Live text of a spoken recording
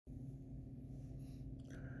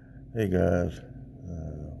Hey guys,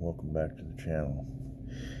 welcome back to the channel.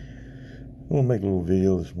 I'm going to make a little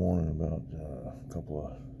video this morning about a couple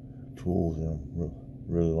of tools that I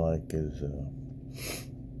really like. Is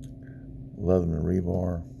Leatherman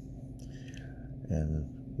Rebar, and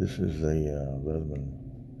this is a Leatherman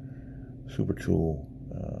Super Tool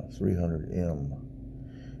 300M.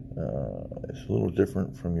 It's a little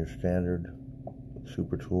different from your standard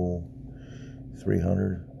Super Tool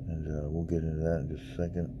 300, and we'll get into that in just a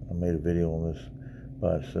second. I made a video on this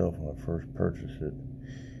by itself when I first purchased it.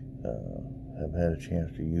 Have had a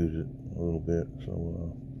chance to use it a little bit,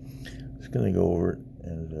 so just going to go over it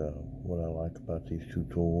and what I like about these two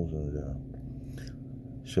tools, and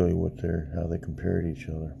show you how they compare to each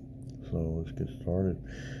other. So let's get started.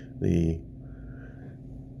 The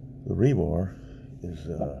Rebar is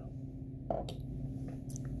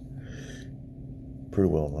pretty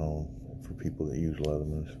well known for people that use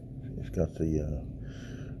Leathermans. It's got the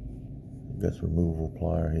removable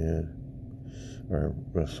plier head, or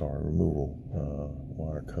removable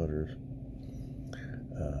wire cutters,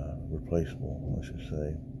 replaceable, I should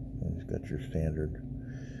say. And it's got your standard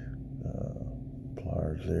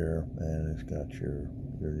pliers there, and it's got your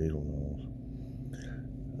needle nose.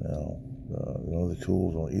 Now, none of the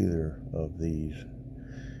tools on either of these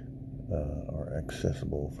are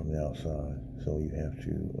accessible from the outside, so you have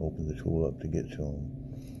to open the tool up to get to them.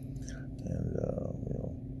 And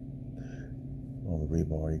on the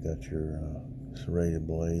Rebar, you got your serrated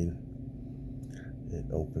blade. It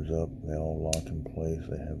opens up. They all lock in place.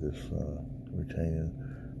 They have this retaining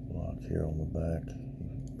lock here on the back.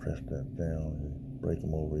 You press that down and break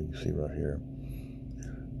them over. You can see right here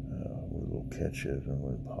where the little catch is, and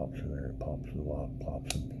when it pops in there, it pops the lock,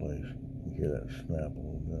 pops in place. You hear that snap a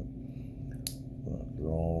little bit. But they're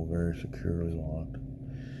all very securely locked,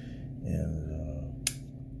 and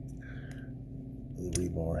the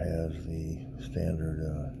Rebar has the standard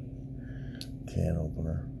can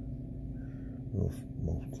opener. Most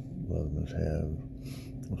Leathermans have.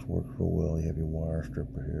 This works real well. You have your wire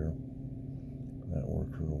stripper here. That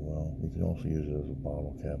works real well. You can also use it as a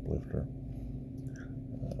bottle cap lifter.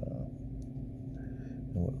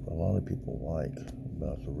 And what a lot of people like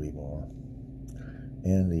about the Rebar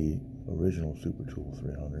and the original Super Tool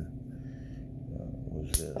 300 was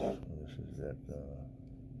this. This is that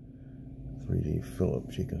 3D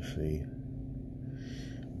Phillips. You can see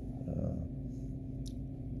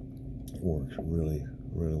it works really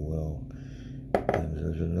well. And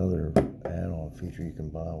there's another add-on feature you can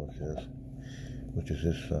buy with this, which is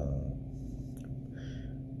this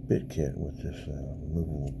bit kit with this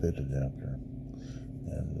removable bit adapter,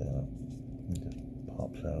 and it just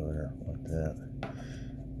pops out of there like that.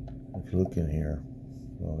 If you look in here,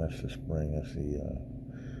 well, that's the spring. That's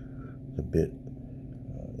the bit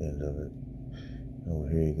end of it. Over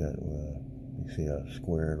here you got you see how it's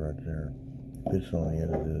squared right there. Fits on the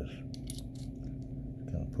end of this.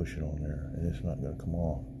 Kind of push it on there, and it's not going to come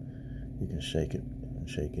off. You can shake it and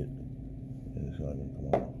shake it, and it's not going to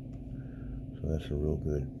come off. So that's a real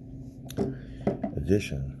good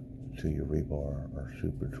addition to your Rebar or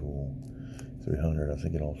Super Tool 300. I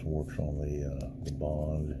think it also works on the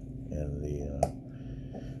Bond and the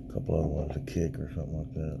couple other ones, the Kick or something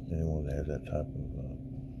like that. Anyone that has that type of.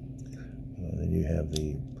 Then you have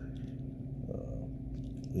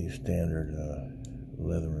these standard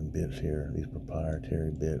Leatherman bits here, these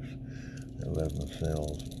proprietary bits that Leatherman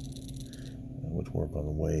sells, which work on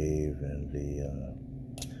the Wave and the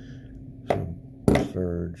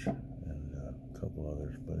Surge and a couple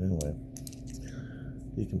others. But anyway,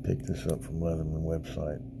 you can pick this up from Leatherman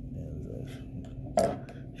website, and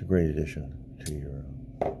it's a great addition to your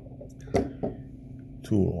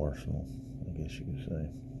tool arsenal, I guess you could say.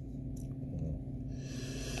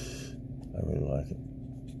 I really like it.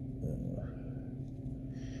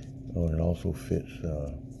 Oh, and it also fits,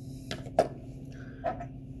 the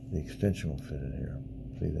extension will fit in here.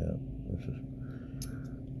 See that?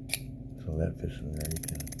 So that fits in there. You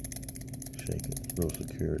can shake it. It's real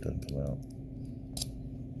secure. It doesn't come out.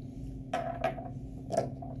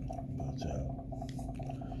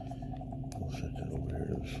 But we'll set that over here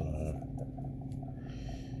to the side.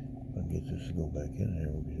 If I can get this to go back in here,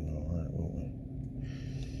 we'll be doing all right, won't we?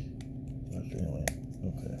 But anyway,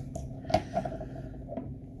 okay.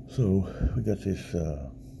 So we got this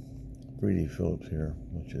 3D Phillips here,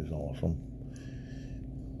 which is awesome.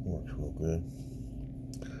 Works real good.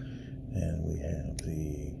 And we have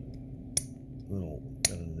the little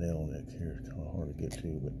got a nail neck here. It's kind of hard to get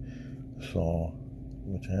to, but the saw,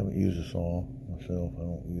 which I haven't used a saw myself. I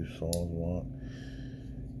don't use saws a lot,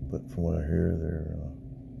 but from what I hear,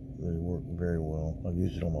 they work very well. I've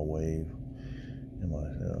used it on my Wave, and my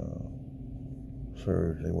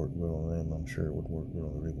surge, they work good on them. I'm sure it would work good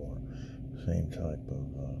on the rebar. Same type of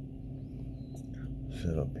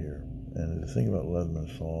setup here. And the thing about Leatherman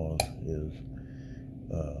saws is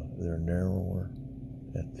they're narrower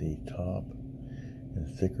at the top and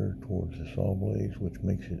thicker towards the saw blades, which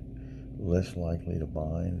makes it less likely to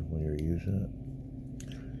bind when you're using it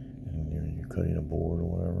and you're cutting a board or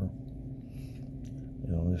whatever.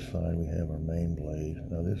 And on this side we have our main blade.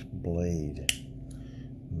 Now this blade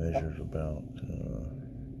measures about,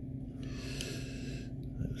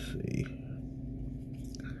 let's see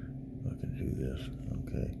if I can do this.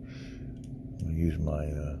 Okay, I'm going to use my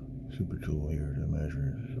super tool here to measure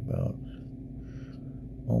it. It's about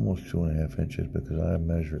almost 2.5 inches because I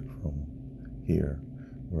measure it from here,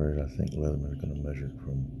 whereas I think Leatherman is going to measure it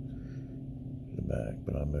from the back,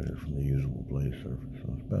 but I measure it from the usable blade surface.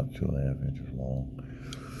 So it's about 2.5 inches long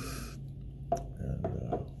and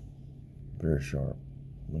very sharp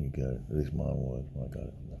when you get it. At least mine was when I got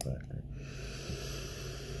it from the factory.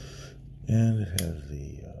 And it has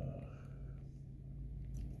the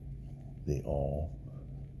awl,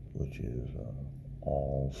 which is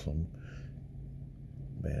awesome.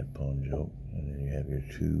 Bad pun joke. And then you have your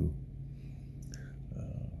two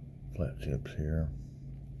flat tips here.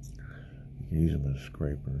 You can use them as a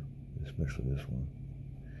scraper, especially this one.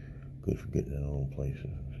 Good for getting in little places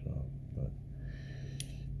and stuff.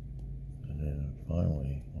 And then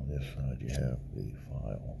finally, on this side, you have the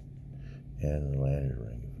file and the landing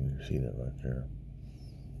ring. If you can see that right there.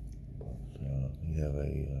 You have a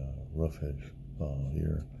rough edge file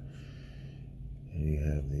here, and you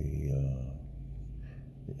have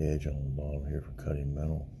the edge on the bottom here for cutting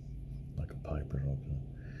metal, like a pipe or something.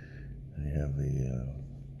 And you have the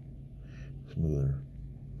smoother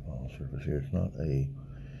file surface here. It's not a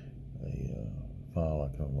file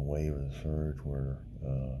like on the Wave or the Surge where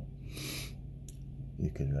you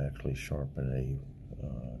can actually sharpen a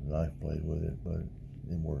knife blade with it, but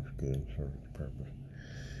it works good and serves its purpose.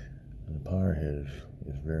 And the power head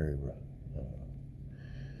is very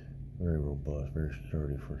very robust, very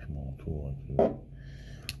sturdy for a small tool like this.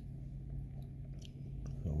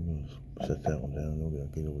 So we're going to set that one down. Then we're going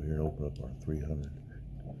to get over here and open up our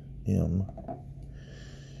 300M,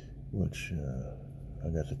 which I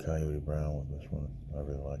got the coyote brown with this one. I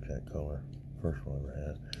really like that color. First one I ever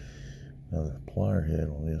had. Now the plier head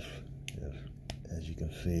on this is, as you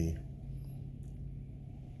can see,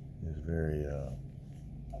 is very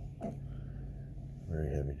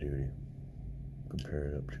heavy duty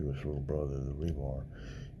compared up to its little brother, the Rebar.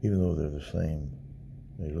 Even though they're the same,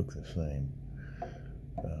 they look the same.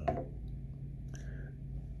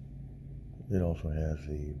 It also has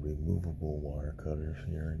the removable wire cutters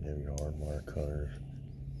here. You have your hard wire cutters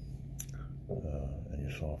and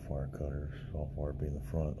your soft wire cutters. Soft wire being the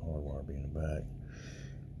front, hard wire being the back.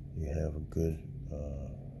 You have a good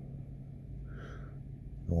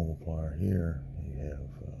normal plier here. You have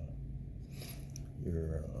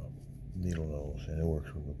your needle nose, and it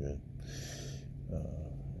works real good.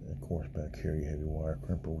 Of course, back here you have your wire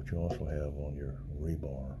crimper, which you also have on your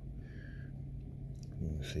rebar. You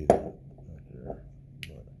can see that right there.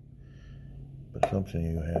 But something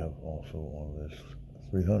you have also on this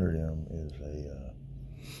 300M is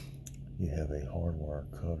you have a hard wire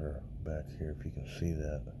cutter back here, if you can see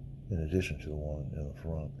that, in addition to the one in the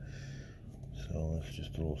front. So that's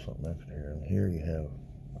just a little something extra here. And here you have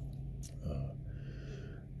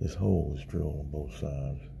this hole is drilled on both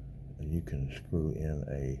sides, and you can screw in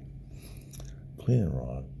a cleaning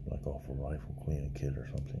rod, like off a rifle cleaning kit or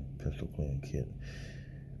something, pistol cleaning kit.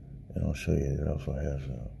 And I'll show you, it also has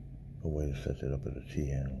a way to set that up at a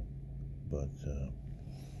T-handle. But,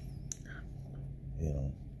 you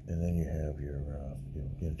know, and then you have your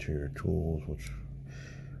interior tools, which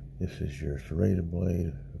this is your serrated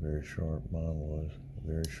blade, very sharp. Mine was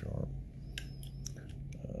very sharp.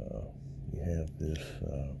 You have this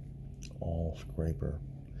awl scraper,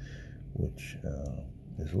 which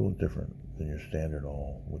is a little different than your standard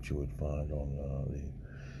awl, which you would find on the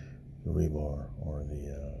Rebar or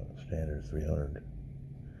the standard 300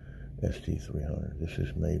 ST300. This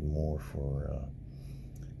is made more for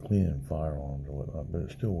cleaning firearms or whatnot, but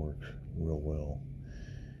it still works real well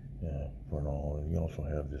for an awl. And you also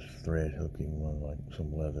have this thread hooking one, like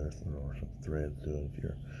some leather or some thread to it if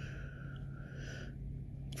you're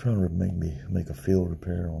trying to make a field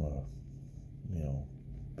repair on a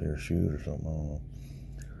pair of shoes or something. I don't know.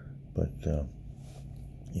 But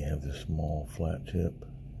you have this small flat tip,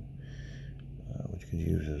 which you could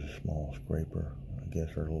use as a small scraper, I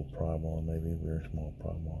guess, or a little pry bar, maybe a very small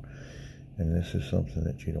pry bar. And this is something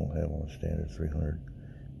that you don't have on a standard 300.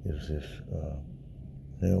 Is this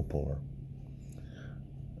nail puller,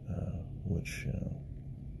 which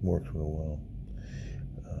works real well.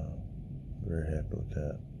 Very happy with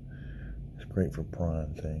that. It's great for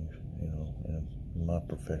prying things, you know, and in my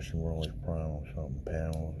profession we're always prying on something,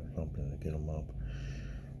 panels or something to get them up,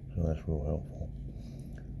 so that's real helpful.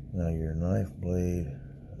 Now your knife blade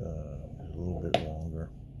is a little bit longer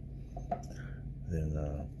than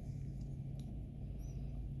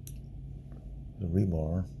the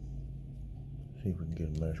rebar. See if we can get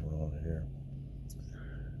a measurement on it here.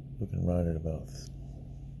 Looking right at about,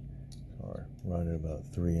 right at about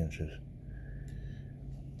 3 inches.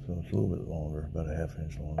 So it's a little bit longer, about a ½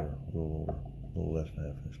 inch longer, a little less than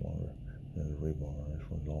 ½ inch longer than the rebar. This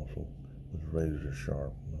one's also was razor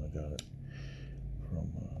sharp when I got it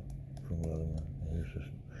from Leatherman. And here's the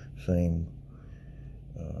same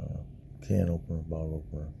can opener, bottle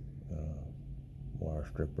opener, wire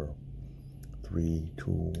stripper,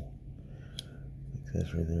 3-tool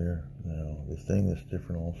accessory there. Now the thing that's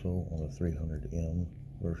different also on the 300M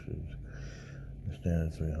versus the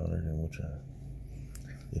standard 300, and which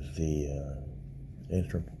is the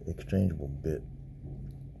exchangeable bit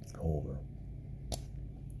holder.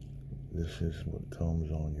 This is what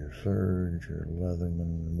comes on your Surge, your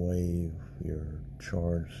Leatherman Wave, your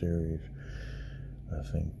Charge series. I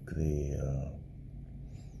think the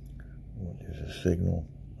what is a Signal.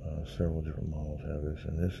 Several different models have this,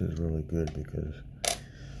 and this is really good because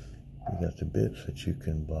you got the bits that you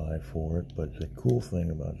can buy for it. But the cool thing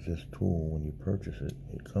about this tool, when you purchase it,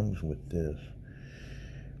 it comes with this,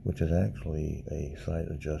 which is actually a sight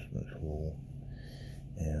adjustment tool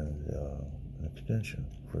and an extension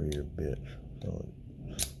for your bits. So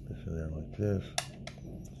this is there like this.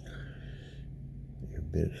 Your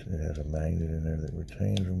bits, it has a magnet in there that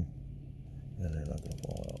retains them, and they're not going to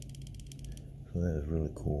fall out. So that is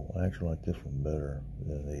really cool. I actually like this one better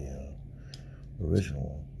than the original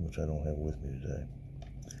one, which I don't have with me today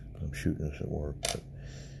because I'm shooting this at work.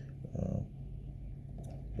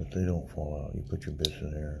 But they don't fall out. You put your bits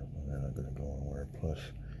in there and they're not going to go anywhere. Plus,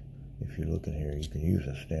 if you look in here, you can use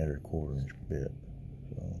a standard 1/4 inch bit.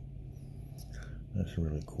 So that's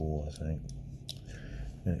really cool, I think.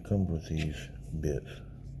 And it comes with these bits,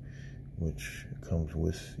 which comes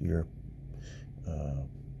with your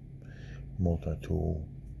multi-tool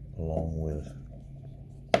along with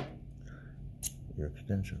your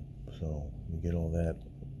extension. So you get all that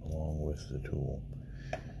along with the tool,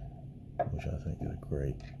 which I think is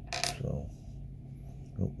great. So,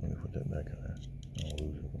 oh, let me put that back in there. I'll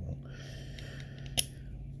lose it.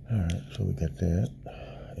 Alright, so we got that,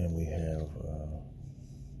 and we have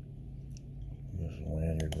this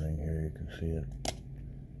lanyard ring here. You can see it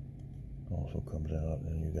also comes out,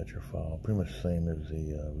 and you got your file, pretty much the same as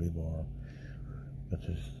the rebar. Got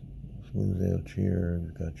this smooth edge here.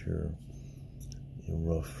 You've got your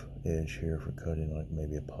rough edge here for cutting, like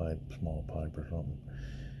maybe a pipe, small pipe or something.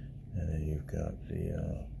 And then you've got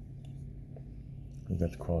the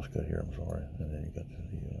cross cut here, I'm sorry. And then you got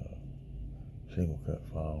the single cut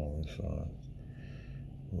file on this side,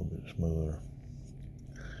 a little bit smoother.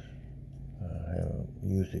 I haven't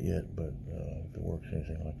used it yet, but if it works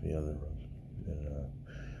anything like the other ones, then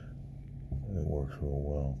it works real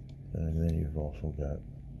well. And then you've also got,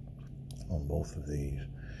 on both of these,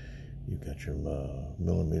 you've got your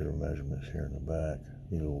millimeter measurements here in the back,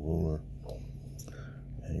 your little ruler,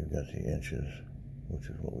 and you've got the inches, which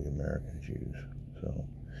is what we Americans use. So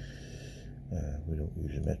we don't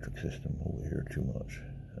use a metric system over here too much.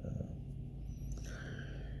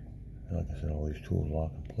 Like I said, all these tools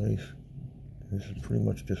lock in place. This is pretty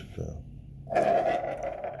much just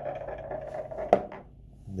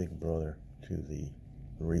big brother to the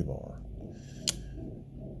rebar.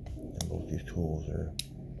 And both these tools are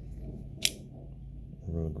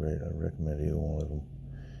really great. I recommend either one of them.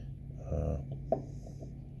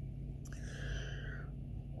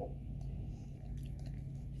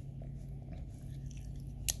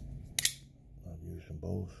 I've used them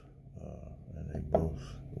both, and they both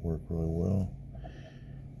work really well.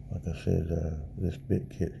 Like I said, this bit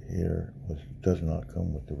kit here does not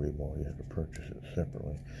come with the rebar. You have to purchase it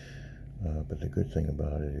separately. But the good thing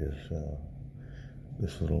about it is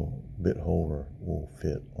this little bit holder will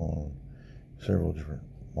fit on several different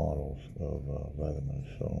models of Leatherman.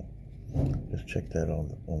 So just check that on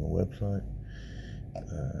the website.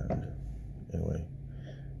 And anyway,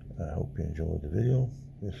 I hope you enjoyed the video.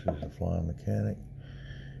 This is the Flying Mechanic.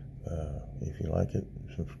 If you like it,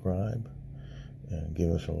 subscribe and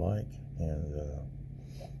give us a like, and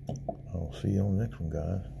I'll see you on the next one,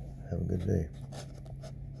 guys. Have a good day.